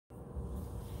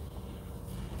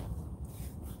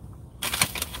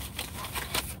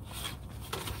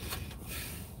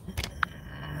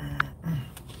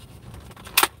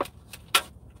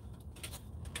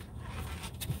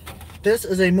This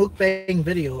is a mukbang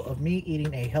video of me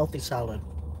eating a healthy salad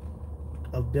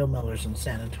of Bill Miller's in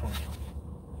San Antonio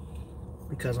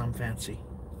because I'm fancy.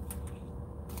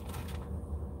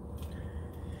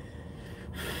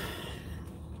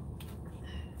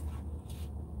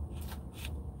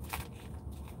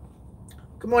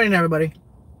 Good morning, everybody.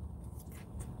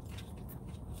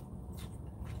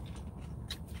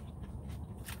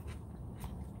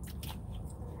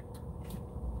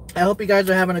 I hope you guys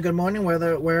are having a good morning,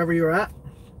 wherever you're at.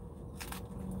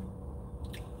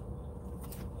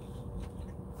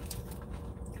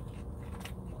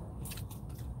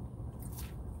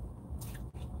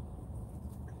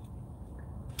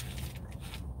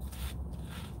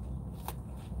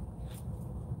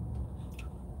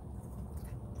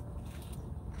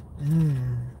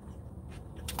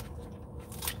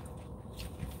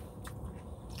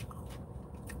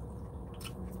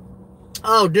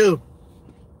 Oh, dude.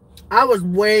 I was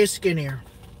way skinnier.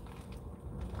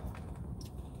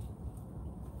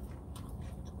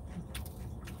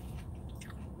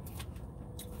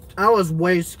 I was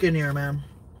way skinnier, man.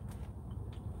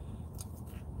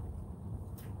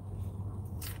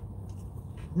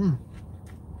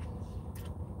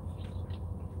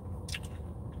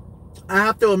 I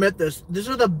have to admit this. These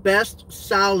are the best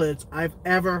salads I've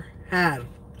ever had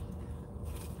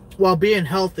while being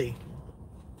healthy.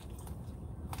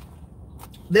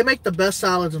 They make the best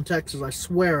salads in Texas, I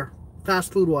swear,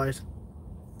 fast food wise.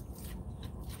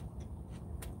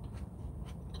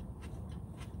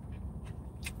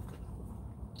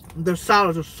 Their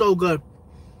salads are so good.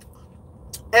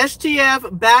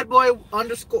 STF bad boy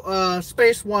underscore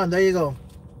space 1. There you go.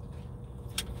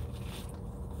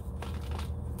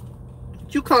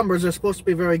 Cucumbers are supposed to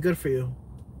be very good for you.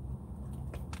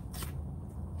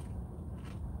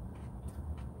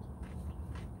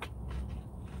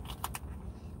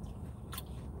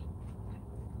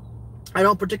 I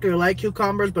don't particularly like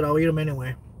cucumbers, but I'll eat them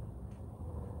anyway.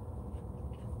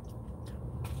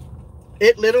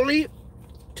 It literally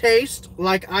tastes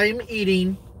like I'm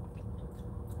eating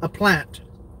a plant.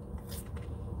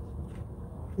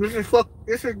 This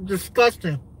is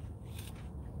disgusting.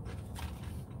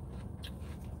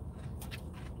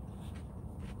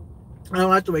 I don't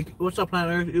like to make. What's up,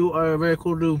 Planner? You are a very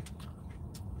cool dude.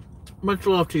 Much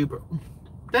love to you, bro.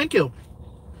 Thank you.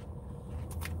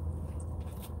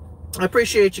 I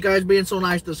appreciate you guys being so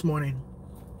nice this morning.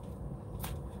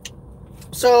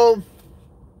 So,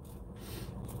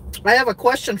 I have a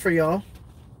question for y'all.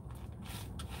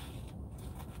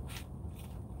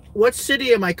 What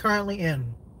city am I currently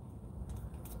in?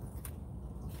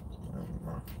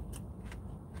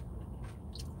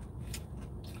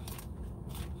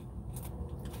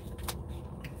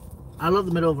 I love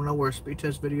the middle of nowhere speed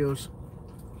test videos.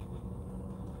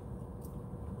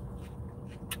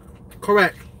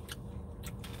 Correct.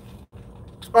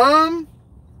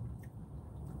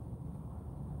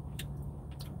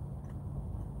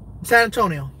 San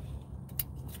Antonio.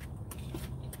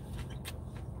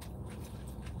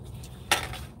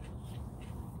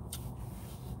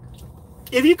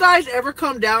 If you guys ever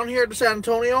come down here to San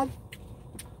Antonio,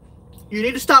 you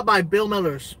need to stop by Bill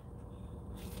Miller's.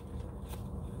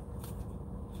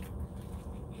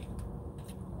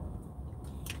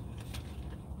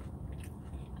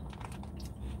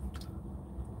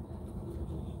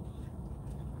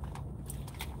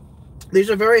 These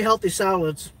are very healthy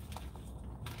salads.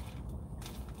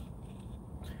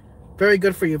 Very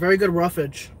good for you. Very good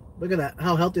roughage. Look at that.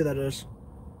 How healthy that is.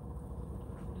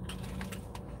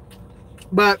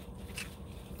 But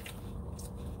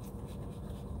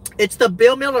it's the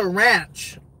Bill Miller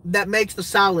Ranch that makes the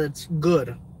salads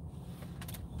good.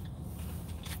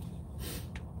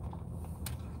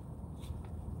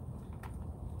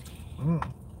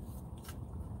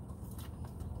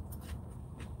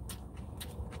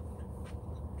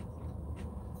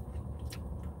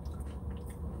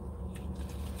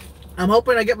 I'm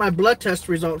hoping I get my blood test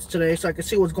results today so I can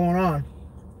see what's going on.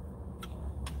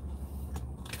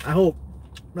 I hope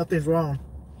nothing's wrong.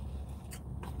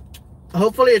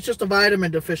 Hopefully it's just a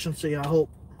vitamin deficiency, I hope.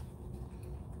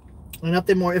 And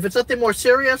nothing more. If it's something more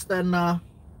serious, then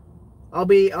I'll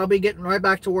be getting right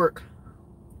back to work.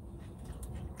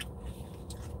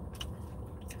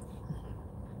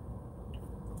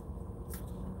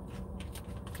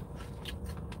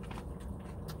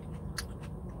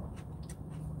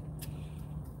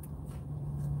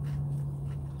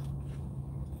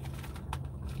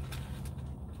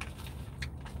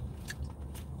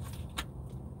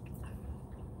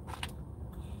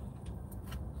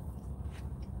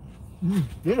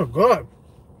 These are good.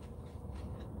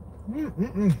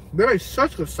 They're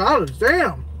such good salads.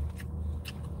 Damn.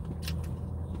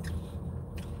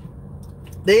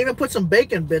 They even put some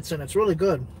bacon bits in. It's really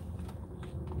good.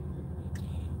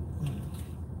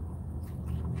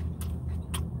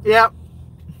 Yeah,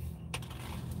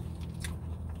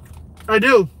 I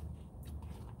do.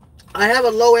 I have a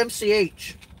low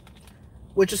MCH,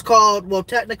 which is called, well,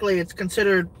 technically it's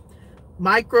considered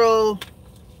micro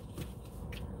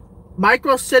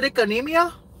microcytic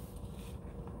anemia.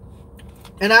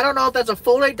 And I don't know if that's a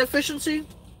folate deficiency,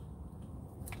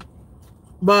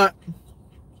 but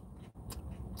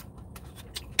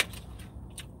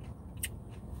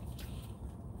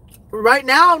right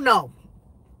now, no.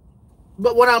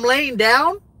 But when I'm laying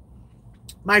down,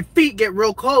 my feet get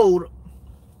real cold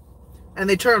and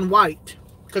they turn white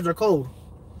because they're cold.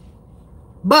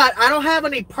 But I don't have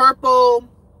any purple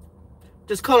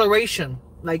discoloration,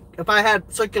 like if I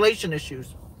had circulation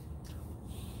issues.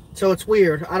 So it's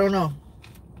weird. I don't know.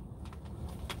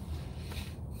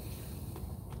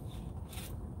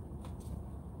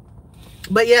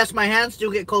 But yes, my hands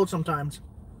do get cold sometimes.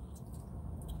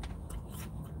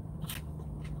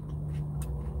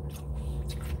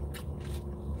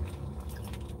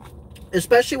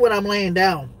 Especially when I'm laying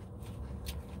down.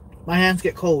 My hands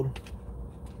get cold.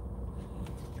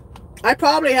 I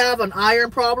probably have an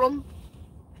iron problem.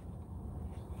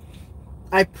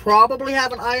 I probably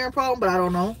have an iron problem, but I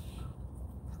don't know.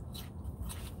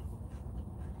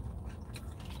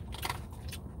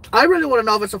 I really want to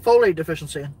know if it's a folate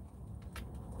deficiency.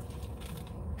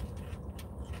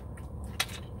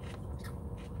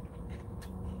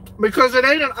 Because it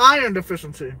ain't an iron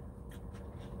deficiency.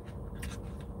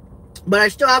 But I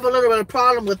still have a little bit of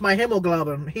problem with my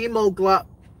hemoglobin. Hemoglobin?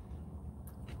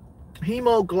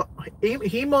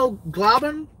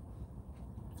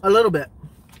 A little bit.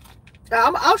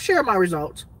 I'll share my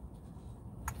results.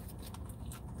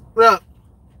 Look,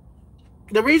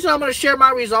 the reason I'm going to share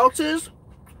my results is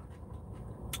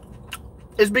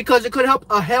because it could help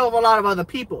a hell of a lot of other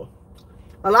people.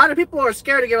 A lot of people are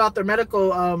scared to give out their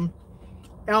medical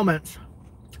ailments.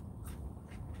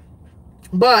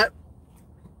 But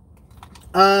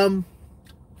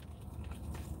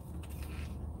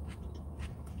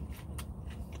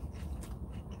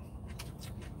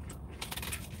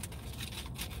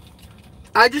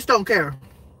I just don't care.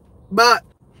 But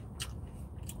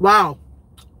wow.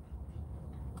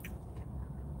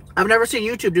 I've never seen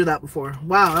YouTube do that before.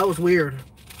 Wow, that was weird.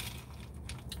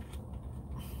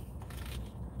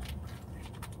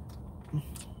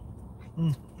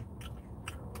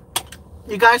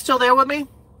 You guys still there with me?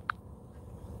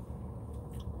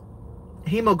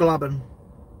 Hemoglobin.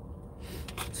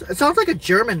 It sounds like a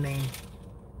German name.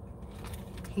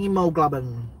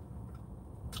 Hemoglobin.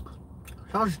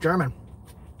 Sounds German.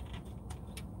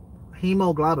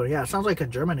 Hemoglobin. Yeah, it sounds like a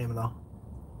German name though.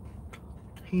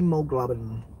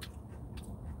 Hemoglobin.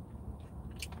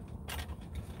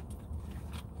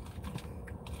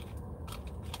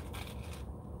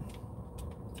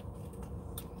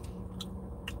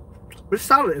 This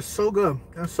salad is so good.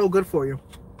 It's so good for you.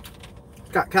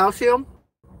 It's got calcium,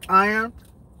 iron,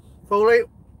 folate,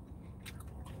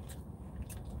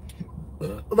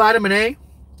 vitamin A.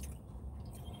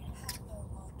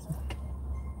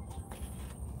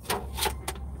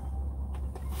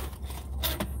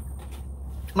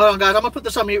 Hold on, guys. I'm going to put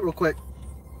this on mute real quick.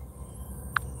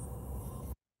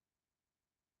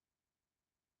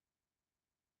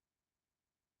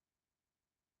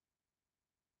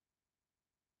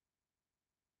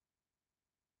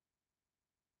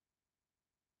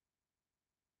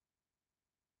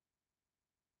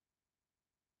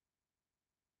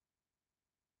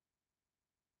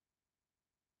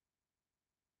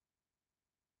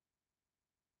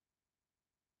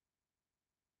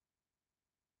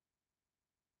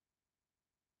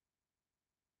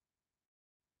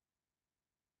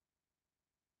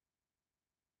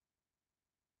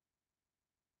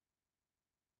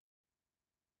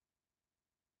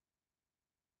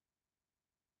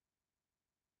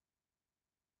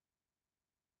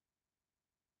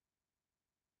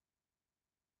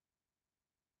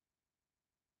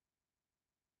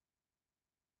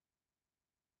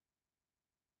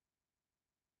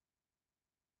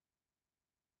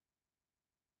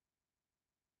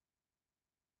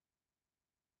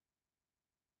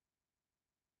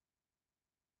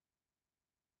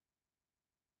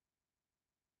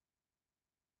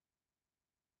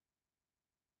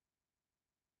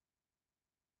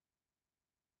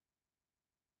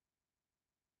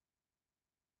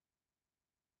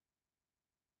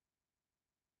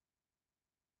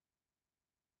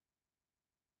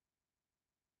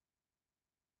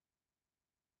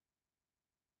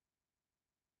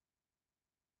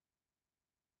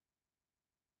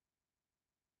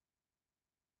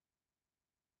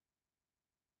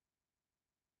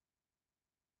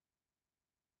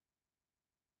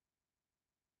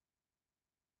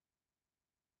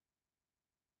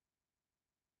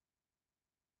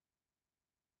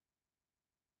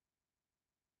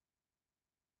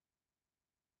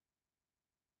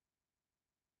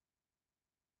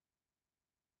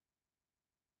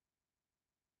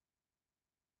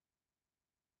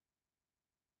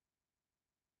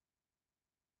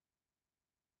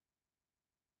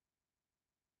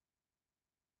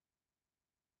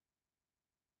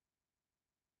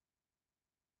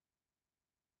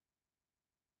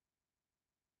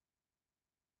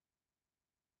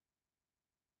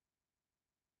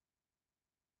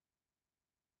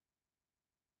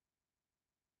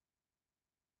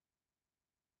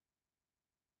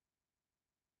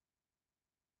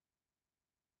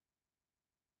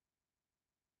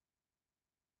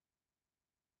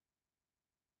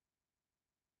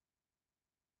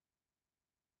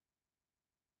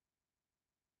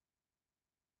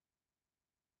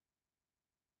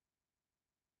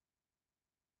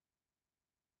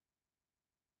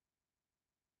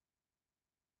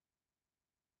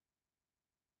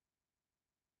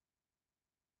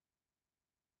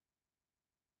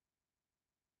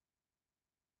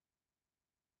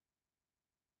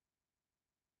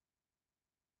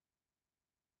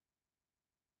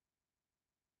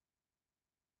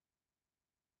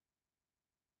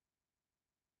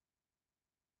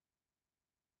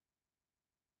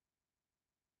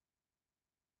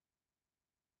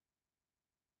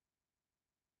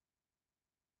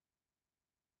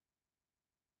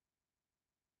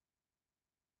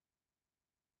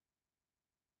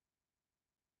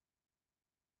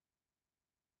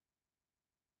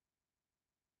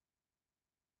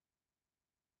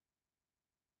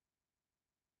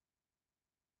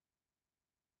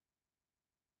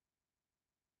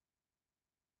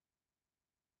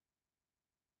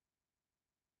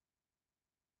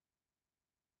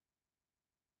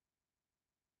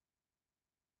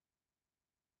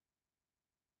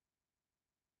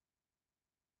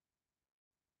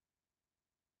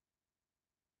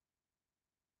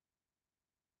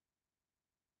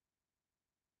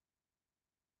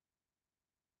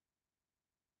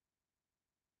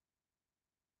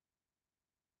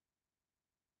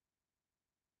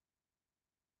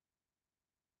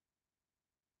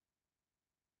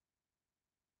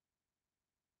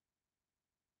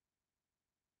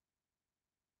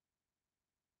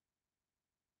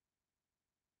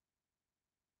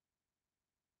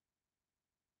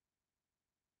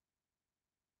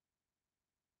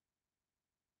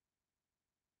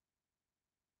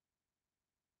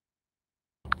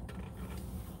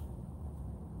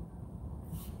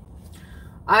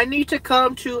 I need to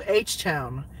come to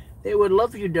H-Town. They would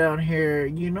love you down here.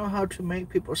 You know how to make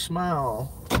people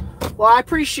smile. Well, I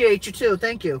appreciate you too.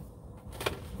 Thank you.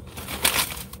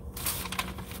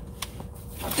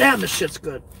 Damn, this shit's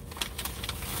good.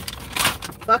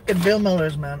 Fucking Bill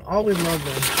Millers, man. Always love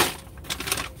them.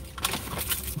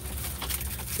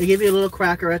 They give you a little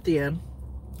cracker at the end.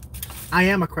 I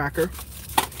am a cracker.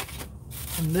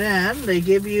 And then they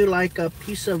give you like a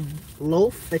piece of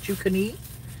loaf that you can eat.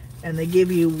 And they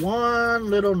give you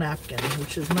one little napkin,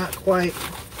 which is not quite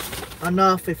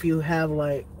enough if you have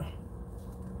like,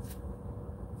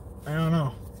 I don't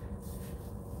know.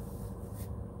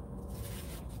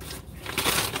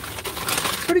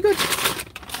 Pretty good.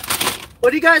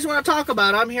 What do you guys want to talk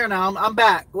about? I'm here now. I'm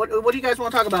back. What do you guys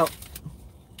want to talk about?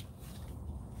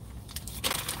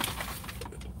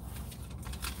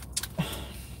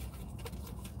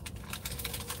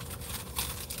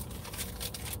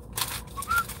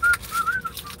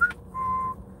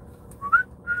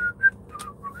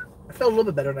 I feel a little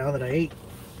bit better now that I ate.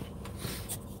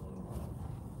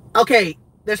 Okay,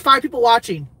 there's 5 people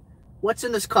watching. What's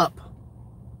in this cup?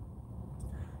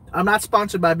 I'm not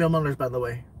sponsored by Bill Miller's, by the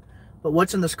way. But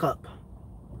what's in this cup?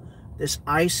 This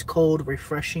ice cold,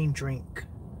 refreshing drink.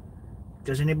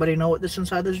 Does anybody know what's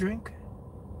inside this drink?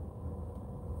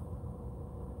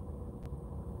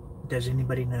 Does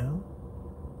anybody know?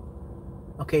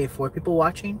 Okay, 4 people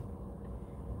watching.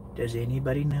 Does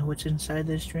anybody know what's inside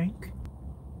this drink?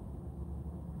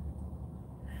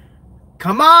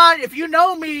 Come on, if you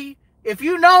know me,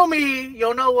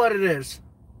 you'll know what it is.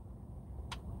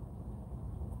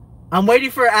 I'm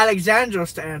waiting for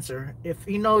Alexandros to answer. If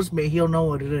he knows me, he'll know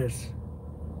what it is.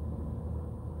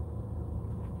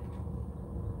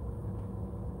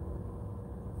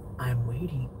 I'm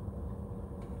waiting.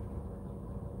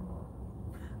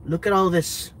 Look at all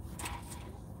this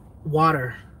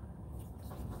water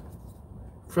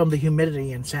from the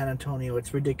humidity in San Antonio.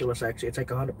 It's ridiculous, actually. It's like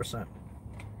 100%.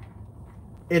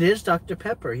 It is Dr.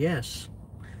 Pepper, yes.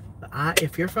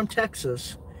 If you're from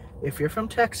Texas,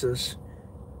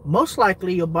 most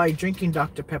likely you'll buy drinking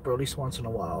Dr. Pepper at least once in a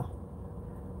while.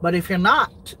 But if you're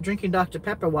not drinking Dr.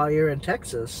 Pepper while you're in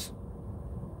Texas,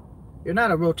 you're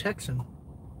not a real Texan.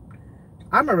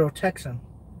 I'm a real Texan.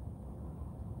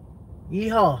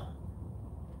 Yeehaw.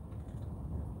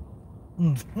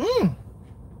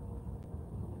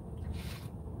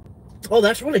 Oh,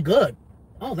 that's really good.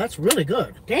 Oh, that's really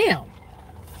good. Damn.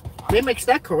 They mixed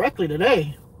that correctly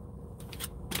today.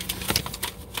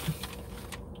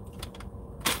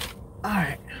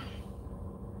 Alright.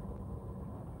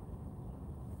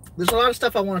 There's a lot of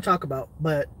stuff I want to talk about,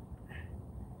 but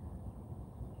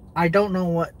I don't know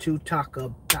what to talk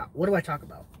about. What do I talk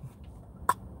about?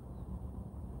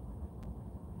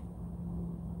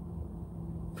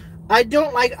 I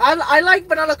don't like... I like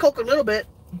vanilla Coke a little bit.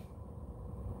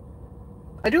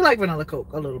 I do like vanilla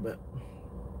Coke a little bit.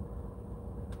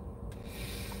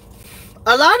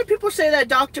 A lot of people say that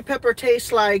Dr. Pepper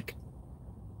tastes like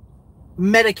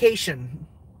medication.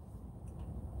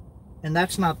 And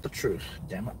that's not the truth.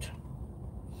 Damn it.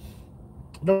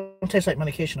 It don't taste like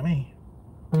medication to me.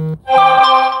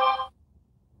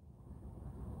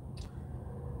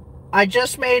 I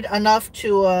just made enough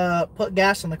to put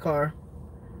gas in the car.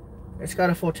 It's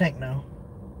got a full tank now.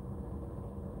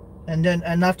 And then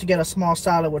enough to get a small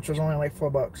salad, which was only like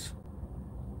 $4.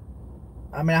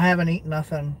 I mean, I haven't eaten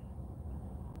nothing.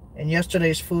 And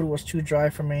yesterday's food was too dry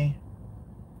for me.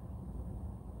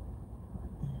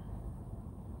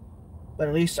 But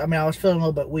at least, I mean, I was feeling a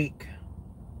little bit weak.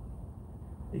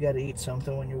 You gotta eat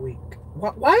something when you're weak.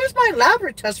 Why is my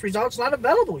lab test results not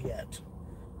available yet?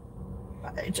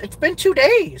 It's been 2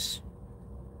 days.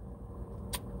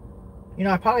 You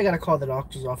know, I probably gotta call the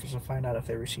doctor's office and find out if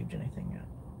they received anything yet.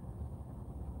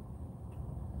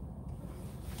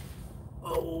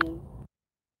 Oh.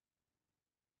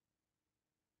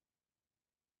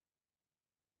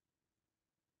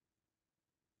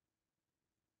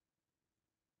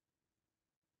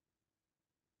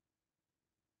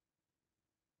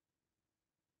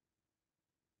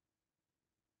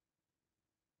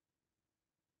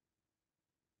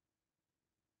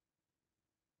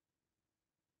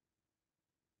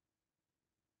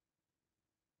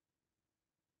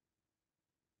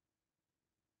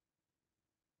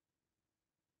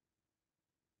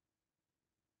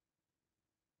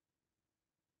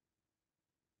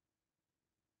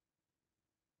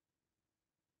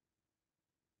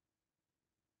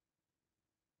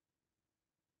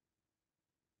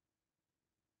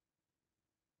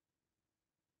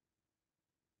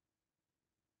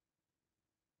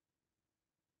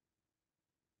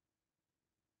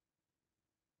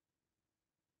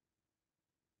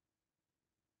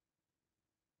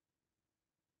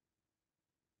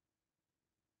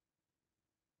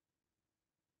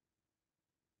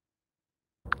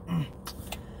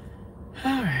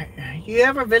 Alright. You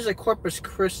ever visit Corpus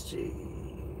Christi?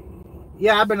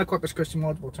 Yeah, I've been to Corpus Christi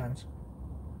multiple times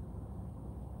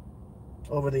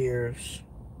over the years.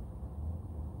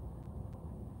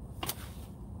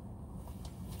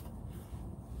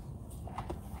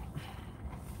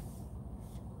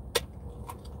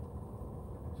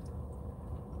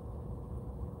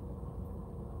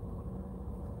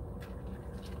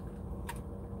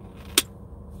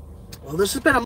 Well, this has been a